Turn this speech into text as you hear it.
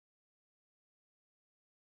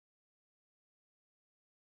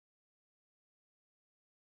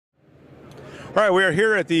All right, we are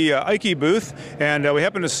here at the Eiki booth, and we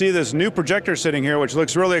happen to see this new projector sitting here, which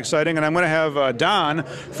looks really exciting, and I'm going to have Don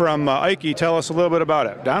from Eiki tell us a little bit about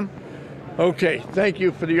it. Don? Okay, thank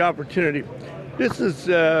you for the opportunity. This is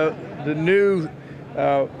the new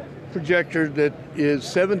projector that is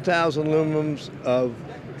 7,000 lumens of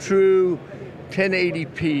true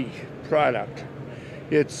 1080p product.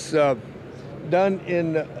 It's done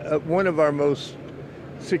in one of our most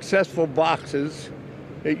successful boxes.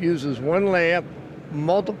 It uses one lamp,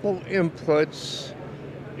 multiple inputs,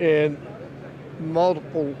 and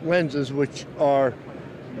multiple lenses, which are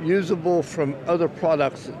usable from other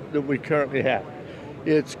products that we currently have.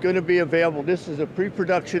 It's going to be available. This is a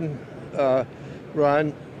pre-production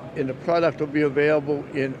run, and the product will be available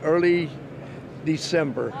in early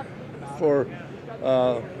December for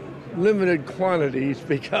limited quantities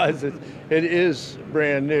because it is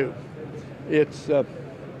brand new. It's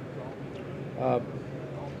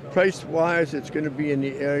price-wise, it's going to be in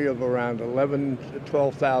the area of around $11,000 to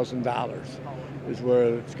 $12,000 is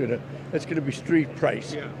where it's going to be street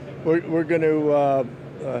price. Yeah. We're going to,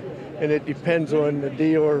 and it depends on the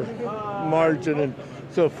dealer margin and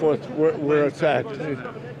so forth where it's at.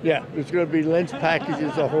 Yeah, it's going to be lens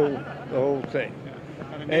packages, the whole thing.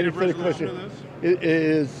 Native resolution of this? It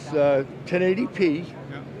is 1080p.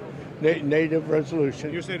 Native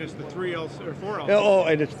resolution. You're saying it's the 3 LCD or 4 LCD? Oh,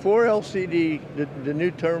 and it's 4 LCD. The new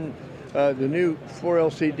term, the new 4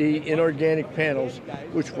 LCD inorganic panels,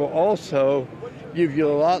 which will also give you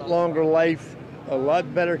a lot longer life, a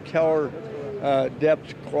lot better color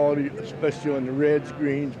depth quality, especially on the reds,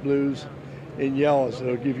 greens, blues, and yellows.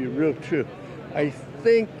 It'll give you real true. I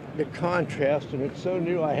think the contrast, and it's so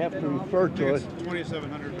new, I have to refer to it.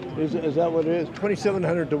 2,700 to 1. Is that what it is?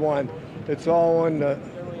 2,700 to 1. It's all on the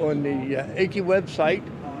Eiki website.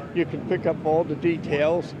 You can pick up all the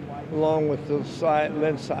details along with the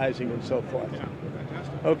lens sizing and so forth. Yeah,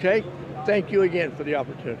 fantastic. Okay, thank you again for the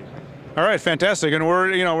opportunity. All right, fantastic. And we're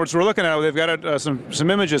looking at it. They've got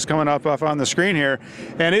some images coming up on the screen here,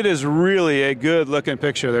 and it is really a good-looking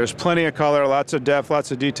picture. There's plenty of color, lots of depth,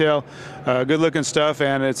 lots of detail, good-looking stuff,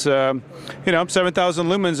 and it's 7,000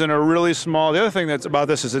 lumens in a really small. The other thing that's about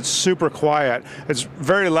this is it's super quiet. It's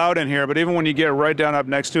very loud in here, but even when you get right down up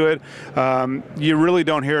next to it, you really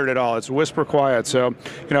don't hear it at all. It's whisper quiet. So,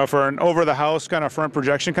 for an over-the-house kind of front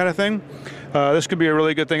projection kind of thing, this could be a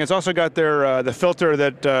really good thing. It's also got the filter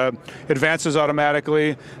that advances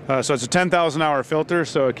automatically, so it's a 10,000-hour filter,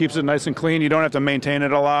 so it keeps it nice and clean. You don't have to maintain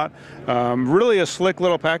it a lot. Really a slick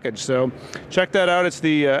little package, so check that out. It's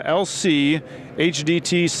the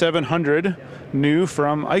LC-HDT700 new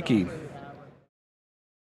from Eiki.